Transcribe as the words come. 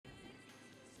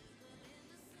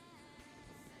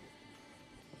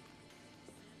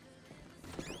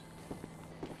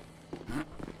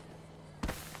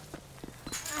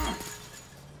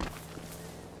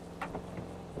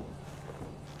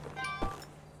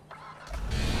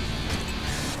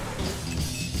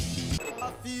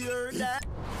You heard that?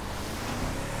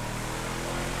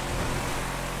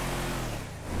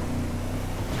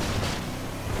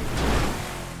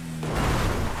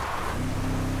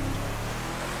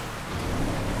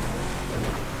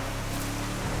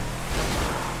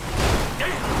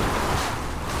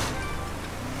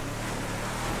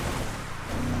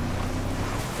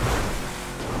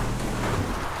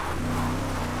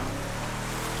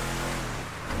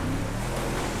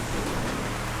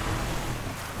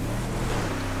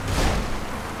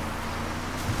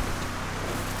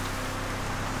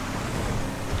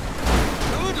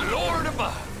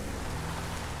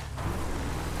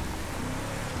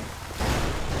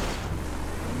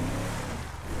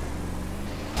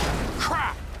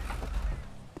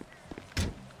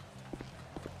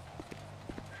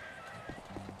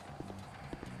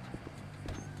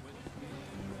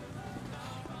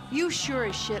 You sure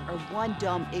as shit are one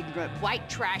dumb, ignorant, white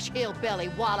trash hillbilly,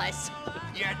 Wallace.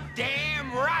 You're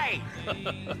damn right!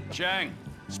 Chang,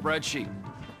 spreadsheet.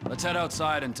 Let's head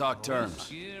outside and talk terms.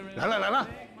 来了来了，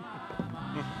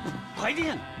快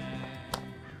点！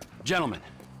 Gentlemen,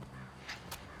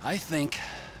 I think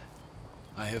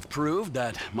I have proved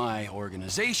that my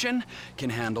organization can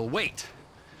handle weight.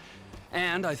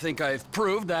 And I think I've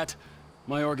proved that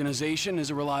my organization is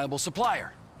a reliable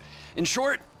supplier. In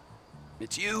short,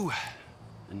 it's you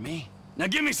and me. Now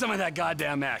give me some of that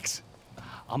goddamn X.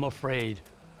 I'm afraid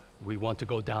we want to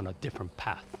go down a different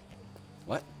path.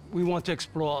 What? We want to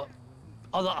explore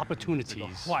other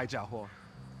opportunities. 坏家伙，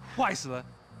坏死了！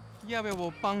要不要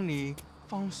我帮你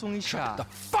放松一下 Shut the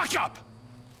fuck up!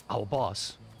 Our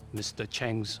boss, Mr.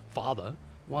 Cheng's father,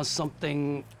 wants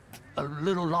something a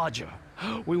little larger.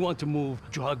 We want to move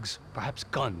drugs, perhaps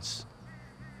guns.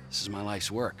 This is my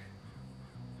life's work.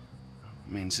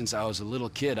 I mean, since I was a little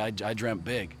kid, I dreamt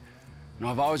big. You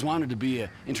know, I've always wanted to be an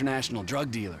international drug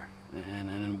dealer and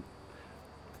a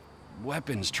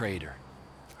weapons trader.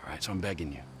 All right, so I'm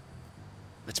begging you.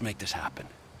 Let's make this happen.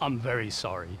 I'm very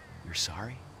sorry. You're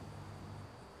sorry?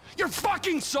 You're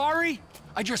fucking sorry?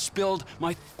 I just spilled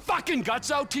my fucking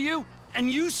guts out to you,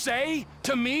 and you say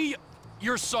to me,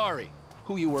 you're sorry.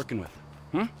 Who are you working with?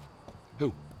 Hmm?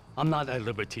 Who? I'm not at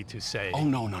liberty to say. Oh,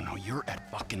 no, you're at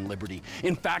fucking liberty.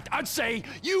 In fact, I'd say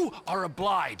you are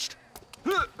obliged.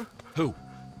 Who?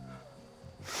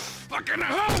 Fucking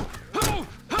who? Who?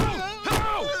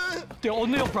 The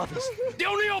O'Neill brothers. The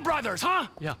O'Neill brothers, huh?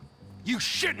 Yeah. You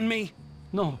shitting me?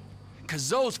 No. Cause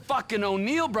those fucking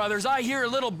O'Neill brothers, I hear a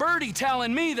little birdie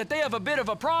telling me that they have a bit of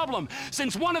a problem,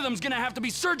 since one of them's gonna have to be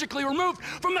surgically removed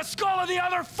from the skull of the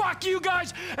other. Fuck you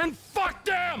guys, and fuck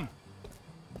them!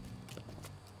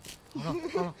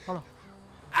 Hold on.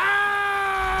 Ah!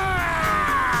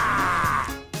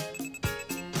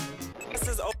 This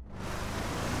is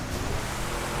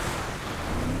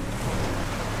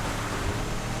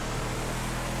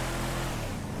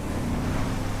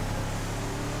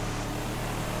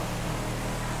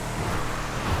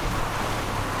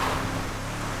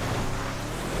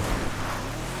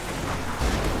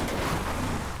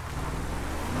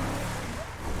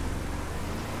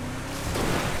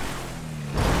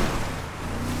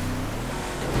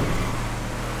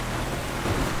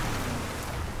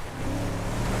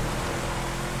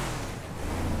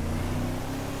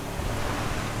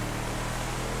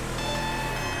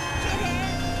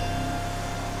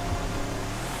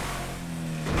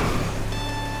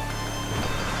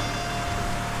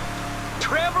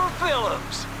Trevor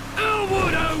Phillips!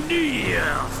 Elwood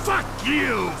O'Neill! Fuck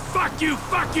you! Fuck you!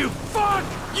 Fuck you! Fuck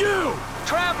you!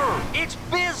 Trevor, it's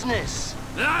business!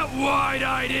 That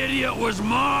wide-eyed idiot was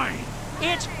mine!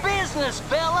 It's business,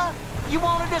 fella! You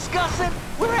want to discuss it?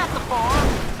 We're at the farm.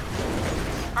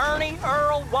 Ernie,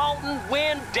 Earl, Walton,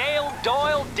 Wynn, Dale,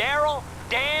 Doyle, Darrell,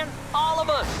 Dan, all of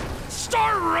us.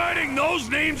 Start writing those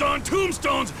names on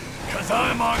tombstones, cause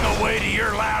I'm on the way to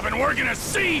your lab and we're gonna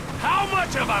see how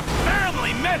much of a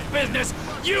family meth business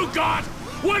you got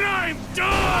when I'm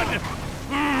done!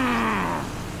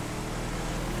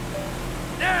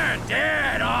 They're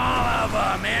dead, all of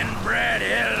them, inbred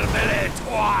hillbilly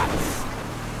twats!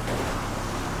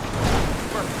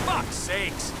 For fuck's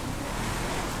sakes!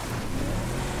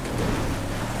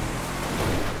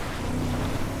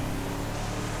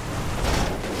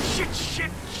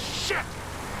 Shit!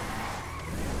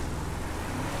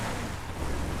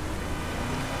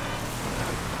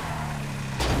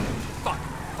 Fuck.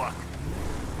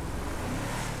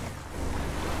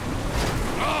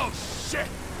 Oh, shit!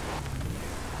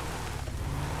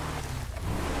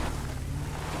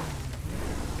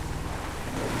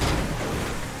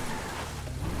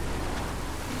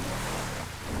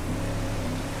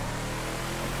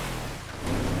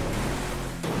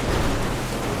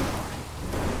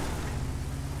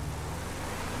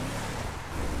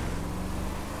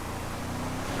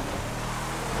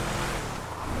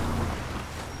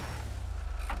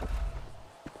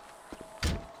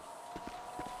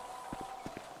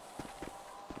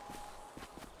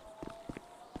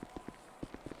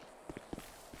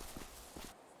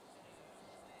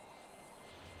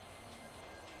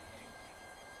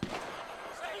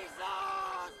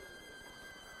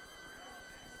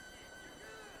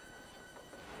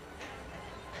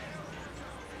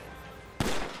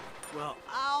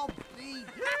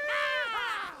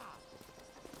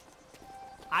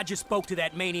 I just spoke to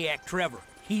that maniac Trevor.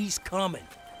 He's coming.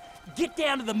 Get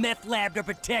down to the meth lab to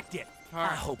protect it.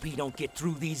 I hope he don't get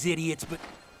through these idiots, but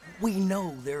we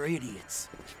know they're idiots.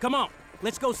 Come on,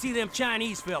 let's go see them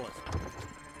Chinese fellas.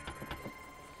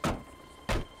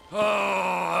 Oh,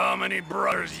 how many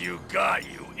brothers you got,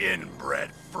 you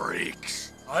inbred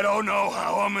freaks? I don't know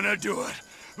how I'm gonna do it,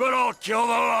 but I'll kill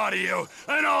the lot of you,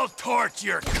 and I'll torch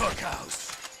your cookhouse.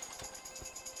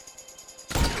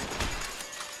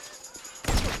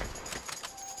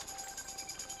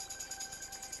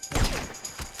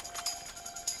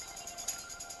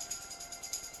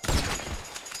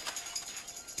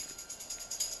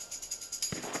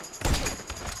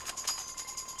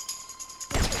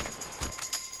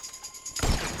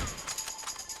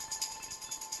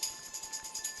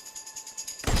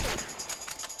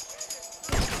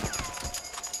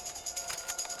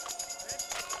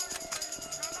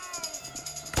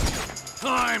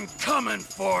 I'm coming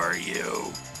for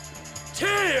you!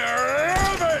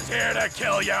 Traver's here to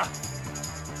kill ya!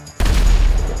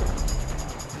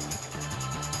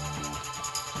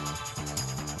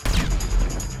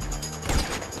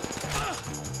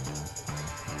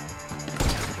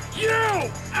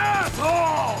 You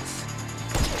assholes!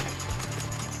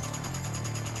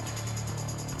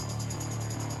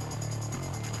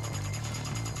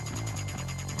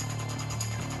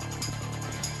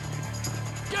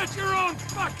 Get your own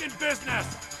fucking business!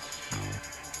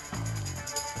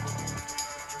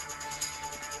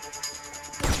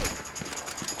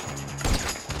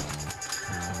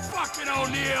 Fucking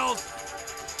O'Neills!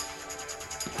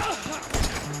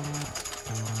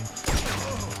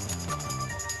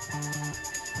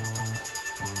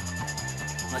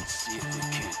 Let's see if we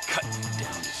can't cut you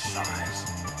down to size.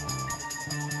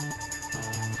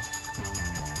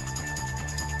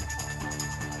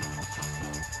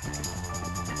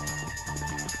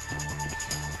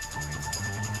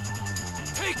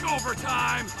 Takeover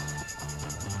time!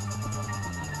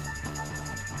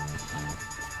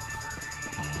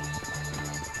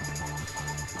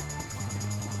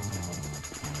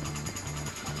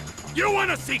 You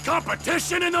want to see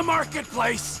competition in the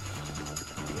marketplace?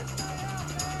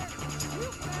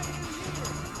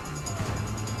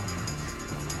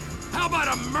 How about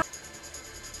a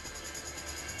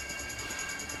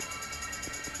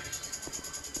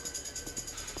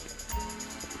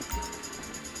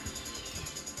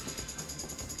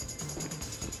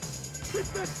Hit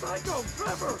that psycho,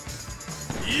 Trevor!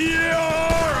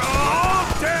 You're all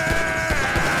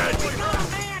dead!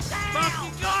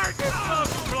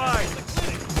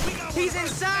 He's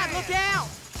inside, look out!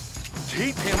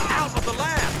 Keep him out of the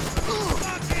lab!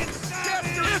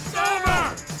 It's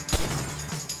over!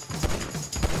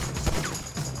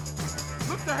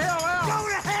 Look the hell out! Go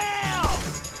to hell!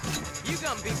 You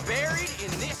gonna be buried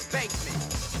in this basement.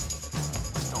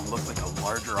 This don't look like a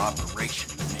larger operation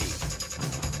to me.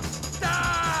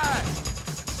 Die!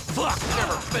 Fuck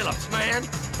Trevor Phillips, man!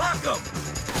 Fuck him!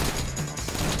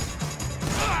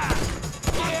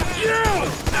 You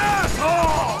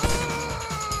asshole!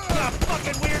 You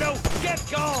fucking weirdo! Get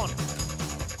gone!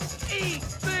 Eat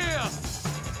this!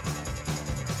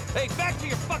 Hey, back to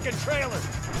your fucking trailer!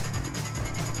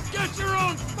 Get your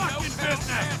own fucking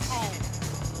business!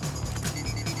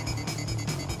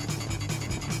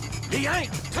 He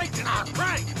ain't taking our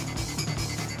crank!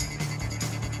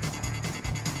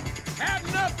 Had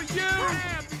enough of you!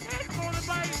 Grab! Head for the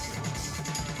basement!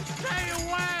 Stay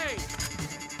away!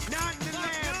 Not in the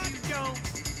lab, you don't!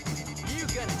 You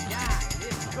gonna die in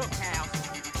this cookhouse.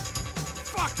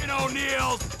 Fucking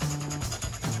O'Neills!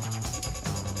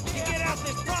 You get out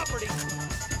this property!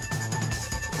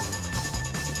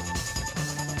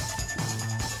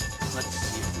 Let's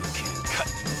see if we can cut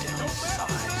you down to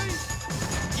size.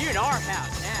 You're in our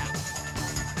house now.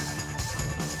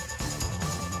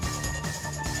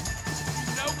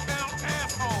 No-count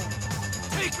asshole!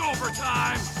 Takeover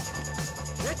time!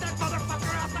 Get that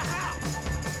motherfucker out the house!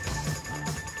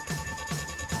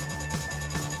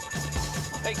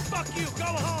 Hey, fuck you! Go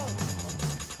home!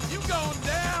 You going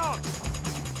down!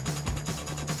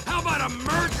 How about a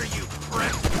merger, you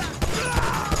prick?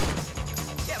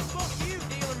 Yeah, fuck you,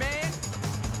 dealer man.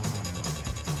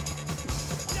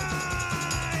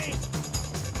 Die!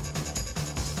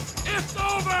 It's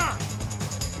over!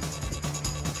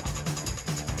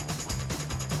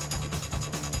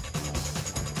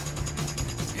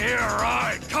 Here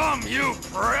I come, you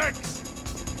pricks!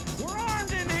 We're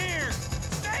armed in here!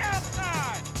 Stay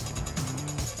outside!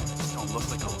 This don't look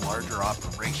like a larger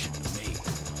operation to me.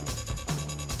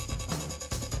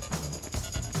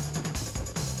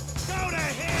 Go to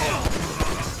hell!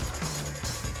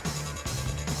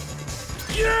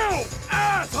 You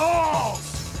assholes!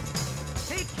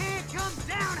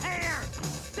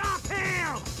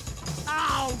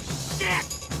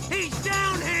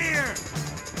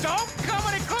 Don't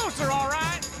come any closer, all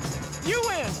right? You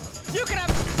win. You can have...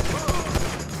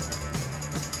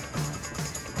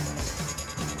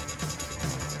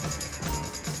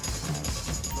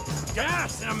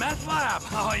 Gas in a meth lab!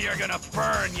 Oh, you're gonna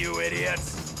burn, you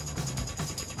idiots!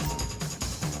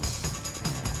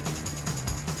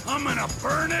 I'm gonna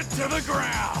burn it to the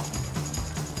ground!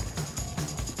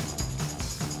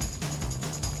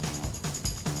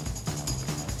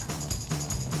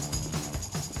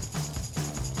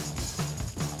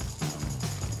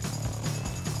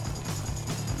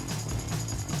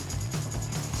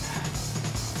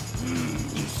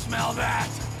 You smell that?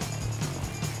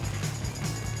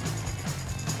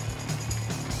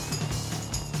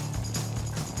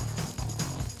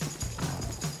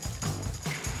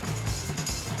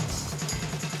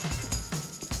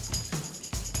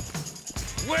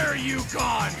 Where are you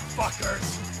gone,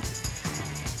 fuckers?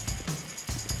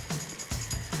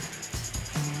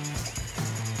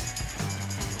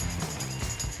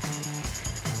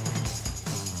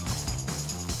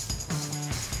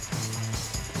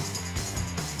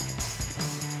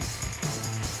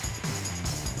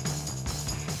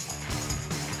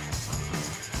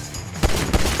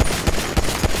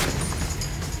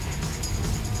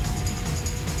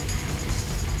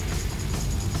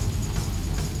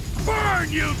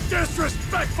 Burn, you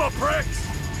disrespectful pricks!